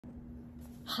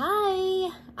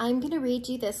Hi, I'm going to read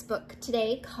you this book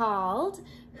today called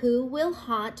Who Will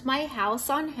Haunt My House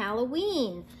on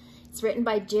Halloween? It's written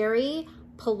by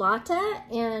Pallotta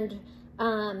and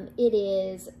it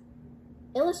is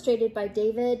illustrated by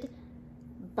Biedrzycki.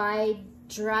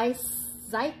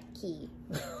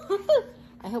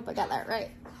 I hope I got that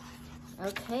right.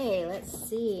 Okay, let's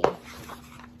see.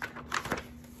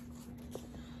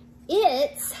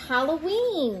 It's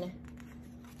Halloween.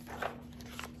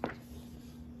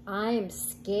 I'm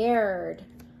scared.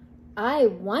 I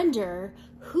wonder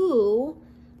who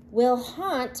will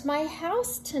haunt my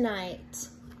house tonight.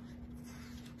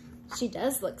 She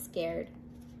does look scared.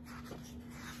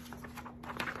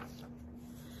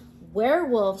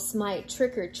 Werewolves might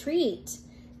trick or treat.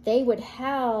 They would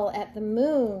howl at the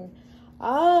moon.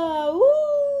 Ah,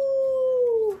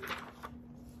 woo!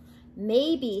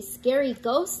 Maybe scary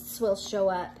ghosts will show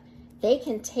up. They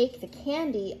can take the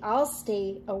candy. I'll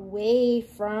stay away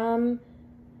from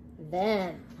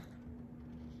them.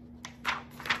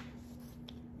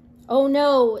 Oh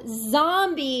no,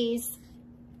 zombies!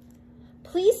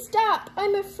 Please stop.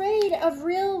 I'm afraid of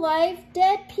real life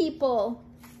dead people.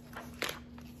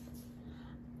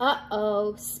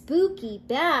 Uh-oh, spooky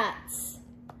bats.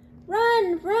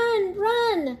 Run, run,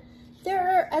 run. There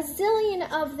are a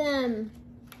zillion of them.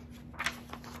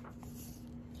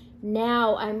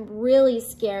 Now I'm really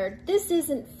scared. This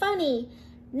isn't funny.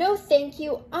 No, thank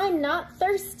you. I'm not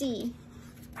thirsty.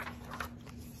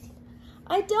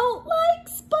 I don't like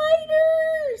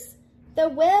spiders. The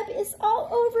web is all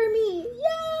over me.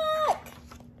 Yuck!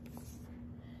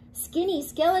 Skinny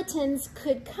skeletons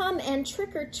could come and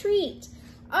trick or treat.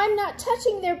 I'm not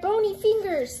touching their bony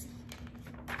fingers.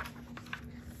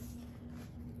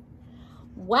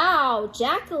 Wow,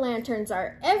 jack-o'-lanterns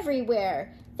are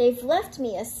everywhere. They've left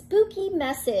me a spooky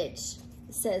message.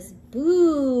 It says,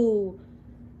 boo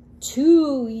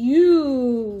to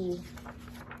you.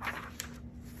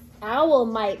 Owl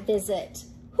might visit.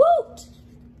 Hoot!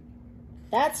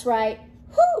 That's right,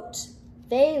 hoot!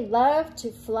 They love to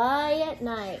fly at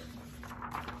night.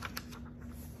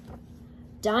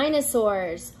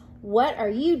 Dinosaurs, what are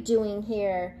you doing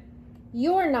here?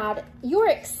 You're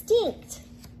extinct.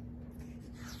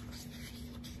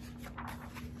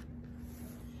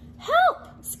 Help!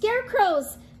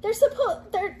 Scarecrows!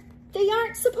 They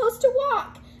aren't supposed to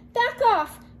walk. Back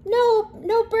off.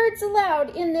 No birds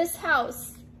allowed in this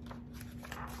house.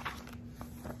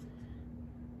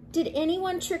 Did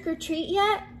anyone trick or treat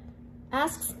yet?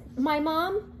 Asks my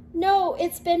mom. No,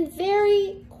 it's been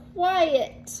very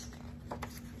quiet.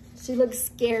 She looks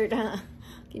scared, huh?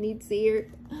 Can you see her?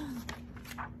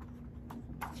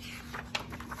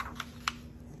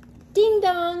 Ding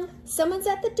dong, someone's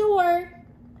at the door.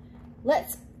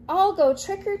 Let's all go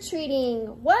trick-or-treating.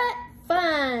 What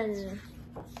fun!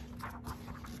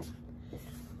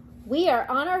 We are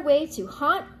on our way to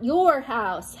haunt your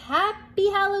house. Happy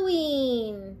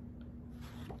Halloween!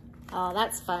 Oh,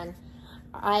 that's fun.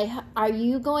 Are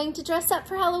you going to dress up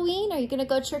for Halloween? Are you going to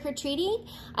go trick-or-treating?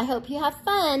 I hope you have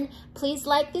fun. Please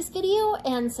like this video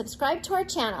and subscribe to our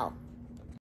channel.